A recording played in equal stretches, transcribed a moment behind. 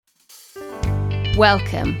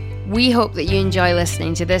Welcome. We hope that you enjoy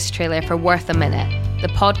listening to this trailer for Worth a Minute, the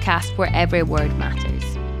podcast where every word matters.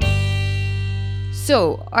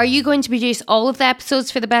 So, are you going to produce all of the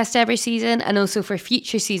episodes for the best ever season and also for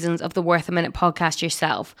future seasons of the Worth a Minute podcast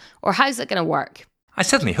yourself? Or how's it going to work? I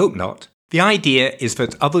certainly hope not. The idea is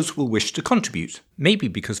that others will wish to contribute, maybe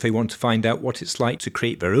because they want to find out what it's like to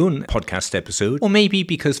create their own podcast episode, or maybe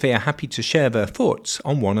because they are happy to share their thoughts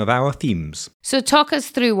on one of our themes. So talk us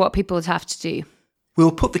through what people would have to do.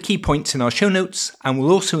 We'll put the key points in our show notes, and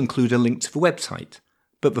we'll also include a link to the website.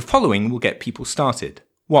 But the following will get people started.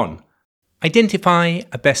 1. Identify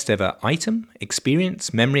a best ever item,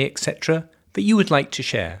 experience, memory, etc. that you would like to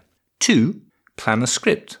share. 2. Plan a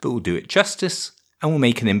script that will do it justice and will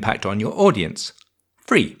make an impact on your audience.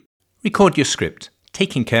 3. Record your script,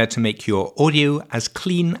 taking care to make your audio as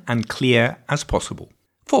clean and clear as possible.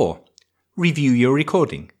 4. Review your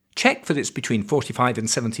recording. Check that it's between 45 and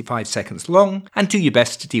 75 seconds long and do your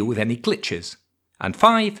best to deal with any glitches. And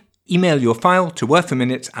 5. Email your file to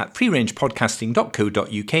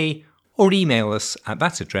worthaminute@freerangepodcasting.co.uk or email us at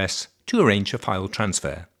that address to arrange a file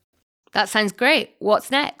transfer. That sounds great.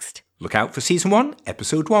 What's next? Look out for Season 1,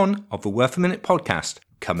 Episode 1 of the Worth a Minute podcast,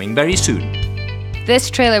 coming very soon. This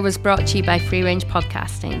trailer was brought to you by Free Range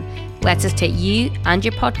Podcasting. Let us take you and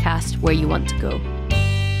your podcast where you want to go.